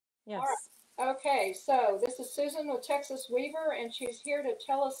Yes. All right. Okay, so this is Susan with TXWeaver, and she's here to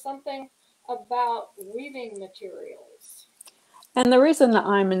tell us something about weaving materials. And the reason that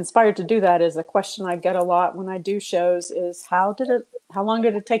I'm inspired to do that is a question I get a lot when I do shows is how long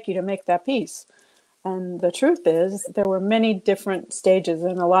did it take you to make that piece? And the truth is there were many different stages,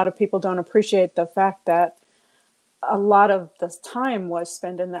 and a lot of people don't appreciate the fact that a lot of the time was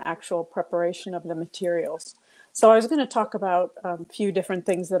spent in the actual preparation of the materials. So I was going to talk about a few different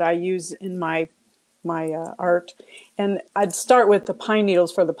things that I use in my art, and I'd start with the pine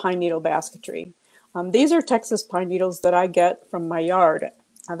needles for the pine needle basketry. These are Texas pine needles that I get from my yard.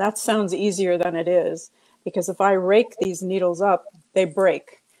 Now, that sounds easier than it is, because if I rake these needles up, they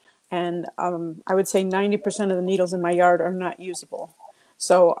break. And I would say 90% of the needles in my yard are not usable.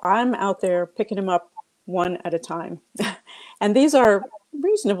 So I'm out there picking them up one at a time. And these are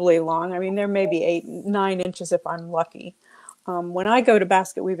reasonably long. I mean, they're maybe 8, 9 inches if I'm lucky. When I go to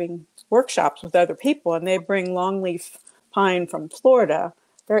basket weaving workshops with other people and they bring longleaf pine from Florida,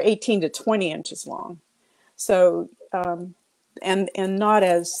 they're 18 to 20 inches long. So, and not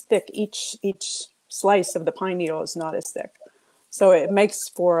as thick. Each slice of the pine needle is not as thick. So it makes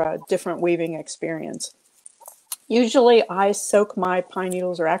for a different weaving experience. Usually I soak my pine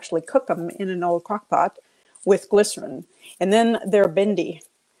needles, or actually cook them in an old crock pot with glycerin, and then they're bendy.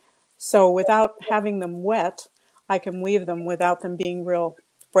 So without having them wet, I can weave them without them being real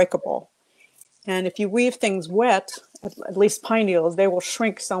breakable. And if you weave things wet, at least pine needles, they will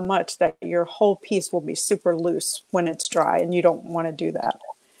shrink so much that your whole piece will be super loose when it's dry, and you don't want to do that.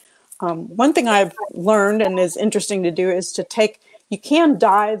 One thing I've learned and is interesting to do is to you can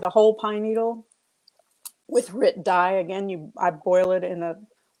dye the whole pine needle with RIT dye. Again, I boil it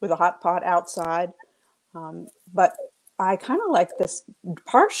with a hot pot outside. But I kind of like this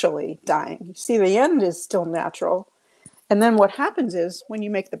partially dyeing. You see, the end is still natural. And then what happens is when you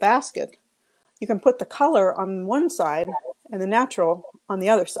make the basket, you can put the color on one side and the natural on the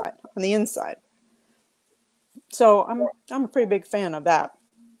other side, on the inside. So I'm a pretty big fan of that.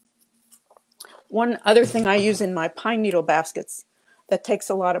 One other thing I use in my pine needle baskets that takes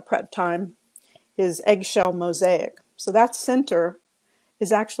a lot of prep time is eggshell mosaic. So that center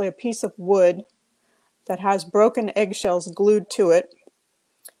is actually a piece of wood that has broken eggshells glued to it,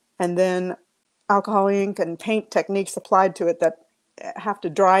 and then alcohol ink and paint techniques applied to it that have to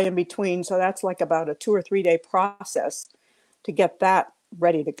dry in between. So that's like about a 2 or 3 day process to get that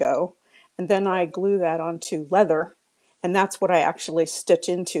ready to go. And then I glue that onto leather, and that's what I actually stitch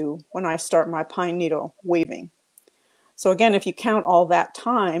into when I start my pine needle weaving. So again, if you count all that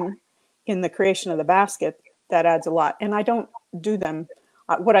time in the creation of the basket, that adds a lot. And I don't do them.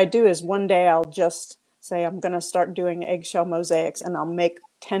 What I do is one day I'll just say I'm going to start doing eggshell mosaics, and I'll make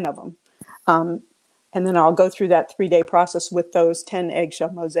 10 of them. And then I'll go through that 3 day process with those 10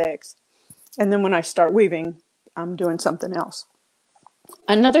 eggshell mosaics. And then when I start weaving, I'm doing something else.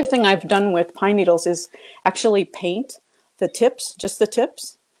 Another thing I've done with pine needles is actually paint the tips, just the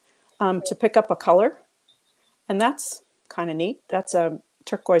tips, to pick up a color. And that's kind of neat. That's a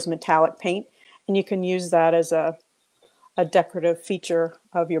turquoise metallic paint. And you can use that as a decorative feature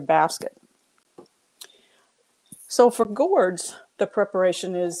of your basket. So for gourds, the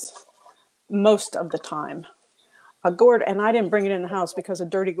preparation is most of the time. A gourd, and I didn't bring it in the house because a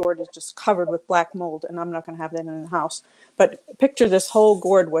dirty gourd is just covered with black mold, and I'm not going to have that in the house. But picture this whole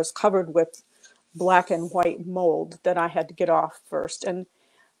gourd was covered with black and white mold that I had to get off first. And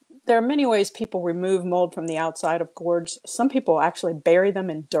there are many ways people remove mold from the outside of gourds. Some people actually bury them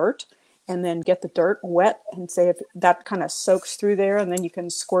in dirt and then get the dirt wet and say if that kind of soaks through there, and then you can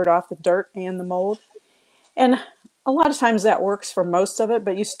squirt off the dirt and the mold. And a lot of times that works for most of it,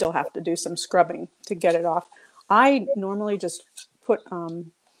 but you still have to do some scrubbing to get it off. I normally just put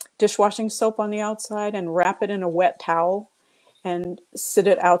dishwashing soap on the outside and wrap it in a wet towel and sit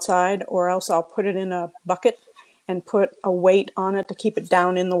it outside, or else I'll put it in a bucket and put a weight on it to keep it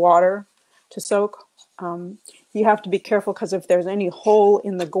down in the water to soak. You have to be careful, because if there's any hole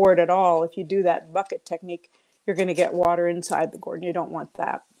in the gourd at all, if you do that bucket technique, you're going to get water inside the gourd, and you don't want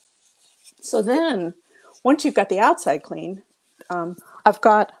that. So then, once you've got the outside clean, I've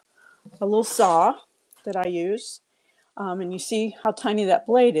got a little saw that I use, and you see how tiny that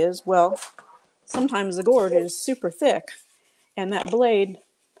blade is. Well, sometimes the gourd is super thick, and that blade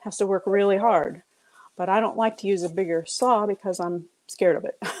has to work really hard. But I don't like to use a bigger saw because I'm scared of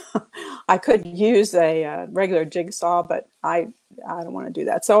it. I could use a regular jigsaw, but I don't want to do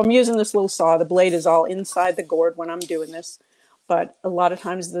that. So I'm using this little saw. The blade is all inside the gourd when I'm doing this, but a lot of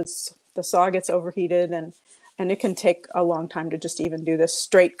times the saw gets overheated, and it can take a long time to just even do this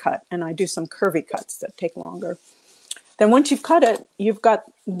straight cut. And I do some curvy cuts that take longer. Then once you've cut it, you've got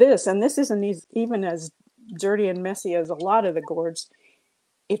this, and this isn't even as dirty and messy as a lot of the gourds.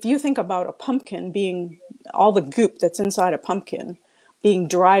 If you think about a pumpkin being, all the goop that's inside a pumpkin being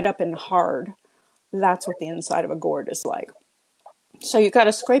dried up and hard, that's what the inside of a gourd is like. So you got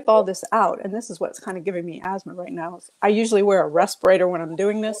to scrape all this out, and this is what's kind of giving me asthma right now. I usually wear a respirator when I'm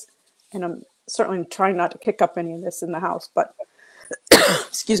doing this, and I'm certainly trying not to kick up any of this in the house, but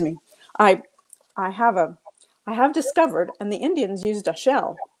excuse me. I have discovered, and the Indians used a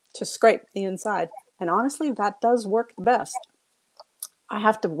shell to scrape the inside, and honestly, that does work the best. I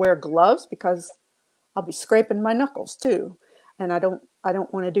have to wear gloves because I'll be scraping my knuckles too, and I don't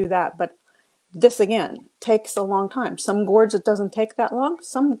want to do that. But this again takes a long time. Some gourds it doesn't take that long.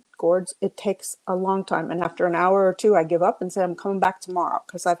 Some gourds it takes a long time, and after an hour or two, I give up and say I'm coming back tomorrow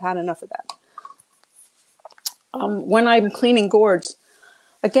because I've had enough of that. When I'm cleaning gourds,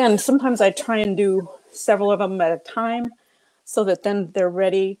 again, sometimes I try and do several of them at a time so that then they're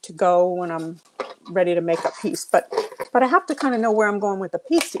ready to go when I'm ready to make a piece. But I have to kind of know where I'm going with the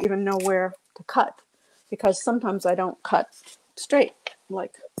piece to even know where to cut, because sometimes I don't cut straight.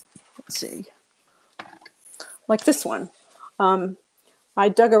 Like, let's see, like this one. I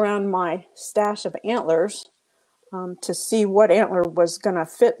dug around my stash of antlers to see what antler was going to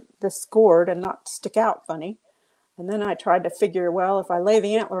fit this gourd and not stick out funny. And then I tried to figure, well, if I lay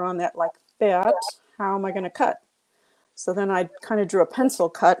the antler on that like that, how am I going to cut? So then I kind of drew a pencil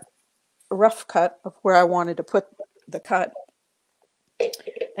cut, a rough cut of where I wanted to put the cut.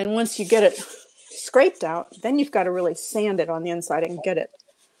 And once you get it scraped out, then you've got to really sand it on the inside and get it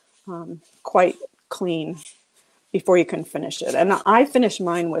quite clean before you can finish it. And I finish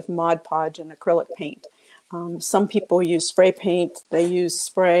mine with Mod Podge and acrylic paint. Some people use spray paint. They use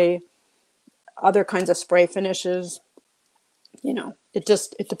spray, other kinds of spray finishes. You know, it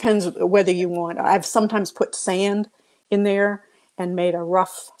depends whether you want. I've sometimes put sand in there and made a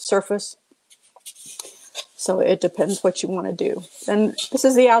rough surface. So it depends what you want to do. And this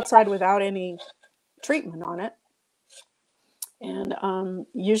is the outside without any treatment on it. And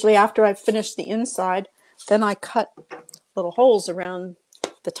usually after I've finished the inside, then I cut little holes around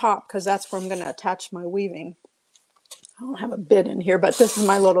the top because that's where I'm going to attach my weaving. I don't have a bit in here, but this is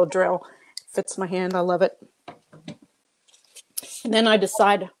my little drill. It fits my hand. I love it. And then I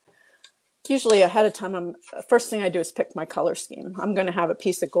decide, usually ahead of time, first thing I do is pick my color scheme. I'm going to have a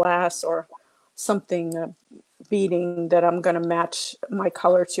piece of glass or something beading that I'm going to match my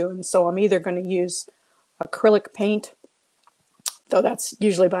color to. And so I'm either going to use acrylic paint, though that's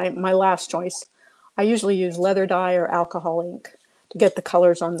usually my last choice. I usually use leather dye or alcohol ink to get the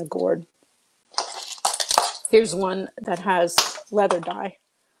colors on the gourd. Here's one that has leather dye.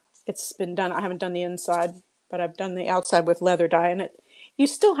 It's been done. I haven't done the inside, but I've done the outside with leather dye, and you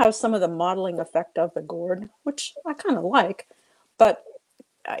still have some of the modeling effect of the gourd, which I kind of like, but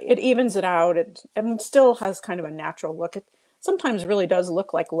it evens it out. It still has kind of a natural look. It sometimes really does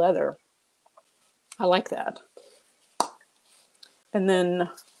look like leather. I like that. And then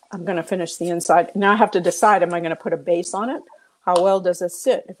I'm going to finish the inside. Now I have to decide, am I going to put a base on it? How well does it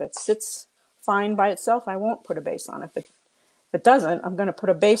sit? If it sits fine by itself, I won't put a base on it. If it doesn't, I'm going to put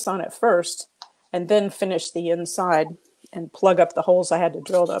a base on it first and then finish the inside and plug up the holes I had to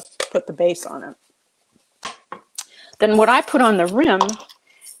drill to put the base on it. Then what I put on the rim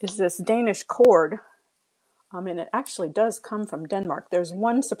is this Danish cord. And it actually does come from Denmark. There's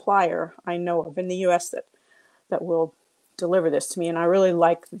one supplier I know of in the US that will deliver this to me, and I really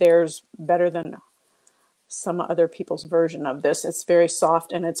like theirs better than some other people's version of this. It's very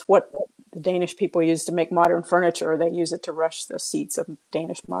soft, and it's what the Danish people use to make modern furniture. They use it to rush the seats of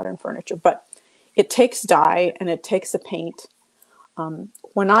Danish modern furniture. But it takes dye and it takes a paint.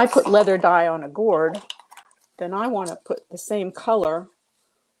 When I put leather dye on a gourd, then I want to put the same color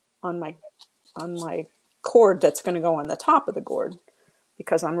on my cord that's going to go on the top of the gourd,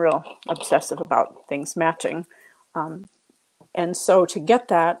 because I'm real obsessive about things matching. And so to get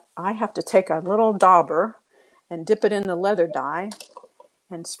that, I have to take a little dauber and dip it in the leather dye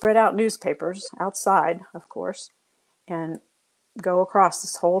and spread out newspapers outside, of course, and go across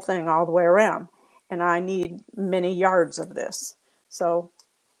this whole thing all the way around. And I need many yards of this. So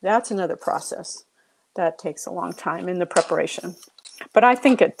that's another process that takes a long time in the preparation. But I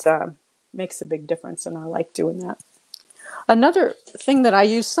think it makes a big difference, and I like doing that. Another thing that I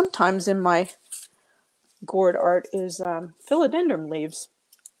use sometimes in my gourd art is philodendron leaves.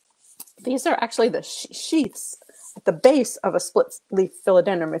 These are actually the sheaths at the base of a split leaf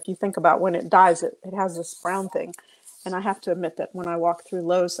philodendron. If you think about when it dies, it has this brown thing. And I have to admit that when I walk through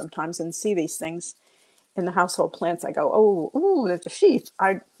Lowe's sometimes and see these things, in the household plants, I go, oh, ooh, there's a sheath.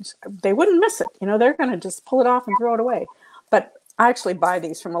 They wouldn't miss it. You know, they're going to just pull it off and throw it away. But I actually buy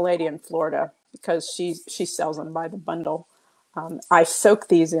these from a lady in Florida because she sells them by the bundle. I soak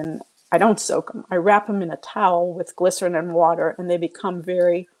these in, I don't soak them. I wrap them in a towel with glycerin and water, and they become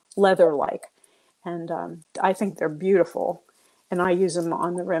very leather-like. And I think they're beautiful. And I use them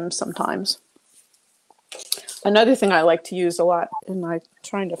on the rim sometimes. Another thing I like to use a lot, and I'm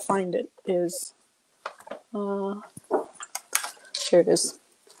trying to find it, is, here it is.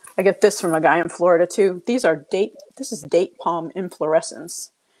 I get this from a guy in Florida too. This is date palm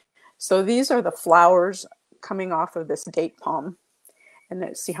inflorescence. So these are the flowers coming off of this date palm.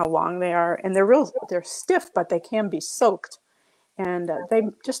 And see how long they are. And they're stiff, but they can be soaked. And they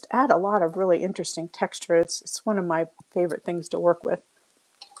just add a lot of really interesting texture. It's one of my favorite things to work with.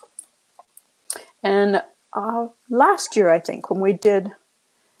 And last year, I think, when we did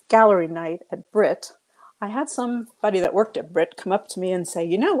gallery night at Brit, I had somebody that worked at Brit come up to me and say,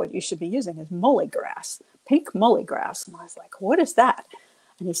 you know what you should be using is mullegrass, pink mullegrass. And I was like, what is that?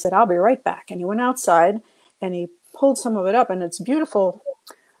 And he said, I'll be right back. And he went outside and he pulled some of it up, and it's beautiful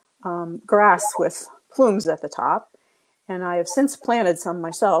grass with plumes at the top. And I have since planted some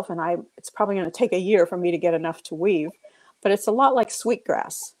myself, and it's probably going to take a year for me to get enough to weave. But it's a lot like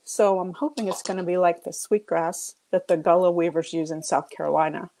sweetgrass. So I'm hoping it's going to be like the sweetgrass that the Gullah weavers use in South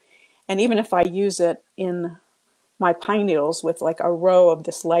Carolina. And even if I use it in my pine needles with like a row of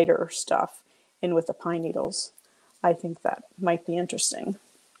this lighter stuff in with the pine needles, I think that might be interesting.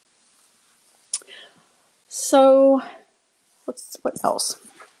 So what else?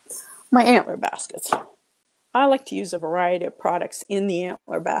 My antler baskets. I like to use a variety of products in the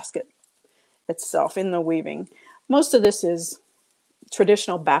antler basket itself, in the weaving. Most of this is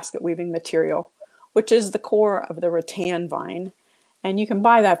traditional basket weaving material, which is the core of the rattan vine. And you can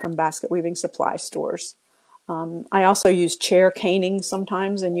buy that from basket weaving supply stores. I also use chair caning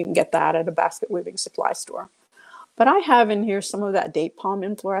sometimes, and you can get that at a basket weaving supply store. But I have in here some of that date palm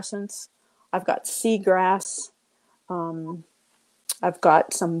inflorescence. I've got seagrass. I've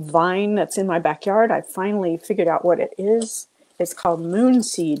got some vine that's in my backyard. I finally figured out what it is. It's called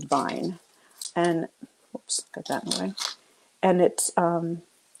moonseed vine. And, whoops, got that in the way. And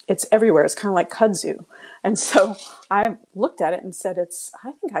it's everywhere. It's kind of like kudzu. And so I looked at it and said,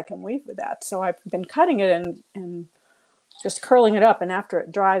 I think I can weave with that. So I've been cutting it and just curling it up. And after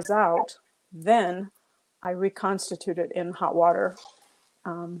it dries out, then I reconstitute it in hot water.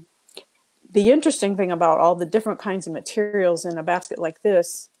 The interesting thing about all the different kinds of materials in a basket like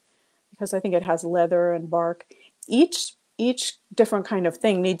this, because I think it has leather and bark, each different kind of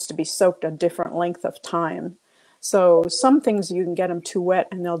thing needs to be soaked a different length of time. So some things you can get them too wet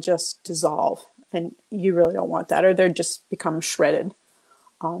and they'll just dissolve, and you really don't want that, or they'll just become shredded.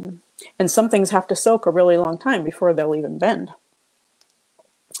 And some things have to soak a really long time before they'll even bend.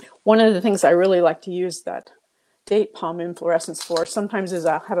 One of the things I really like to use that date palm inflorescence for sometimes is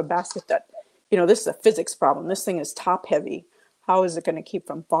I have a basket that, this is a physics problem. This thing is top heavy. How is it going to keep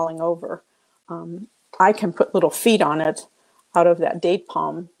from falling over? I can put little feet on it out of that date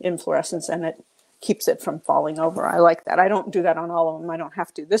palm inflorescence, and it keeps it from falling over. I like that. I don't do that on all of them. I don't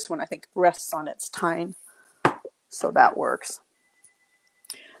have to. This one, I think, rests on its tine, so that works.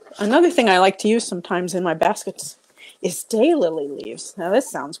 Another thing I like to use sometimes in my baskets is daylily leaves. Now,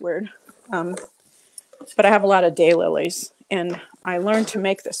 this sounds weird, but I have a lot of daylilies, and I learned to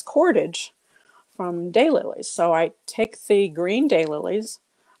make this cordage from daylilies. So I take the green daylilies,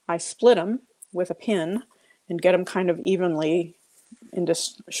 I split them with a pin and get them kind of evenly into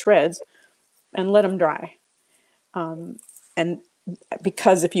shreds and let them dry. And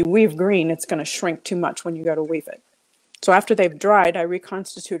because if you weave green, it's going to shrink too much when you go to weave it. So after they've dried, I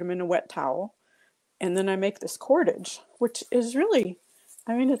reconstitute them in a wet towel, and then I make this cordage, which is really,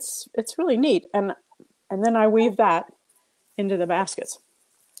 it's really neat. And then I weave that into the baskets.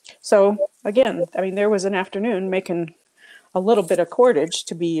 So again, there was an afternoon making a little bit of cordage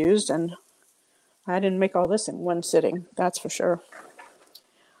to be used, and I didn't make all this in one sitting, that's for sure.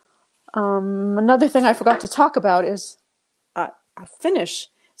 Another thing I forgot to talk about is I finish.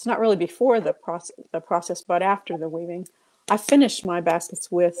 It's not really before the process, but after the weaving, I finish my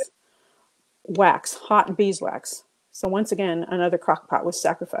baskets with wax, hot beeswax. So once again, another crock pot was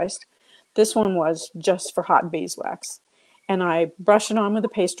sacrificed. This one was just for hot beeswax. And I brush it on with a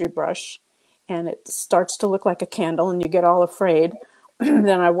pastry brush, and it starts to look like a candle, and you get all afraid.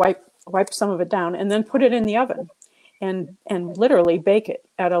 Then I wipe some of it down and then put it in the oven and literally bake it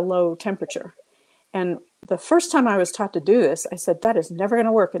at a low temperature. And the first time I was taught to do this, I said, that is never going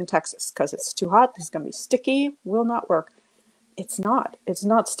to work in Texas because it's too hot. It's going to be sticky, will not work. It's not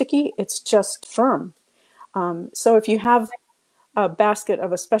sticky. It's just firm. So if you have a basket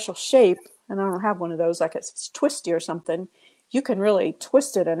of a special shape, and I don't have one of those, like it's twisty or something, you can really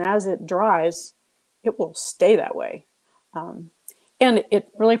twist it, and as it dries, it will stay that way. And it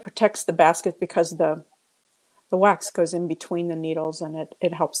really protects the basket because the wax goes in between the needles, and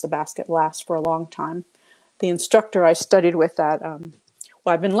it helps the basket last for a long time. The instructor I studied with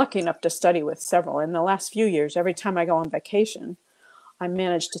well, I've been lucky enough to study with several. In the last few years, every time I go on vacation, I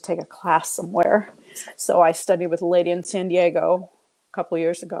managed to take a class somewhere. So I studied with a lady in San Diego a couple of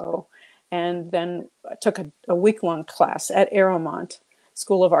years ago, and then I took a week-long class at Aeromont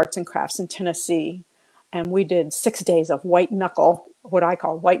School of Arts and Crafts in Tennessee. And we did 6 days of white knuckle, what I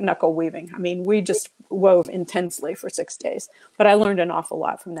call white knuckle weaving. I mean, we just wove intensely for 6 days, but I learned an awful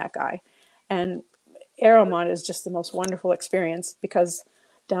lot from that guy. And Aeromont is just the most wonderful experience because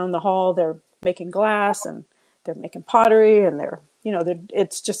down the hall they're making glass and they're making pottery and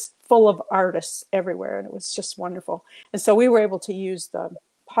it's just full of artists everywhere, and it was just wonderful. And so we were able to use the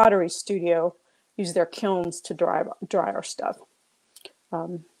pottery studio, use their kilns to dry our stuff.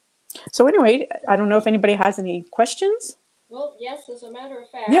 So anyway, I don't know if anybody has any questions. Well, yes, as a matter of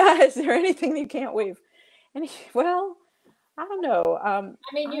fact. Yeah, is there anything that you can't weave? Well, I don't know. I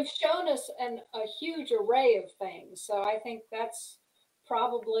mean, you've shown us a huge array of things, so I think that's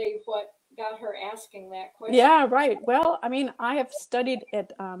probably what got her asking that question. Yeah, right. Well, I mean, I have studied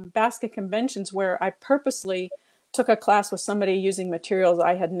at basket conventions where I purposely took a class with somebody using materials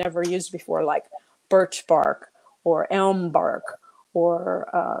I had never used before, like birch bark or elm bark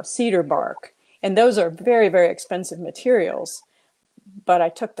or cedar bark. And those are very, very expensive materials. But I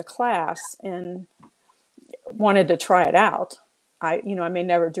took the class and wanted to try it out. I may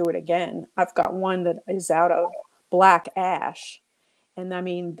never do it again. I've got one that is out of black ash. And I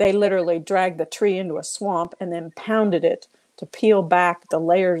mean, they literally dragged the tree into a swamp and then pounded it to peel back the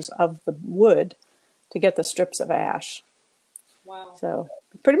layers of the wood to get the strips of ash. Wow. So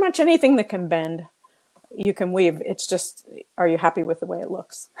pretty much anything that can bend, you can weave. It's just, are you happy with the way it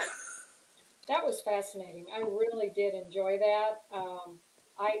looks? That was fascinating. I really did enjoy that.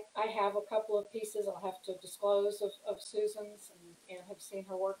 I have a couple of pieces I'll have to disclose of Susan's and have seen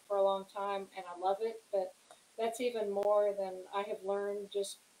her work for a long time, and I love it. But that's even more than I have learned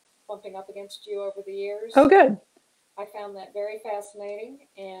just bumping up against you over the years. Oh, good. I found that very fascinating,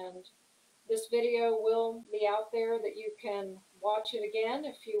 and this video will be out there that you can watch it again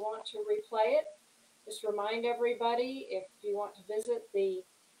if you want to replay it. Just remind everybody, if you want to visit the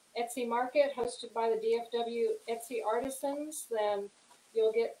Etsy market hosted by the DFW Etsy Artisans, then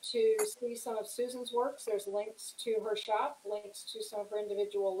you'll get to see some of Susan's works. There's links to her shop, links to some of her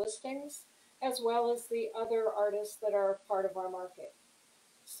individual listings, as well as the other artists that are part of our market.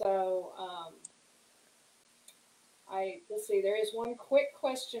 So let's see, there is one quick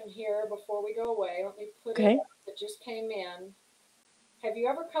question here before we go away. Let me put it up. That just came in. Have you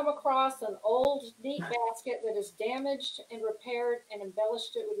ever come across an old neat basket that is damaged and repaired and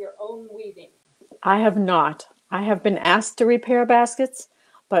embellished it with your own weaving? I have not. I have been asked to repair baskets,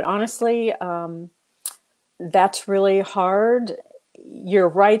 but honestly, that's really hard. You're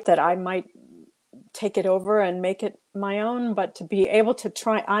right that I might take it over and make it my own, but to be able to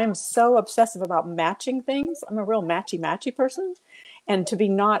try, I'm so obsessive about matching things. I'm a real matchy person, and to be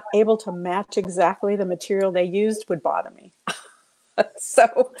not able to match exactly the material they used would bother me.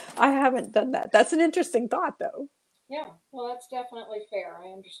 So I haven't done that. That's an interesting thought, though. Yeah, well, that's definitely fair. I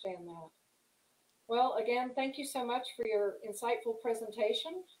understand that. Well, again, thank you so much for your insightful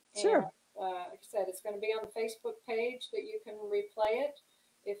presentation. Sure. And, like I said, it's going to be on the Facebook page that you can replay it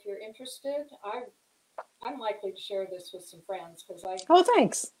if you're interested. I'm likely to share this with some friends because Oh,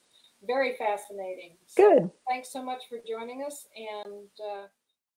 thanks. Very fascinating. Good. Thanks so much for joining us, and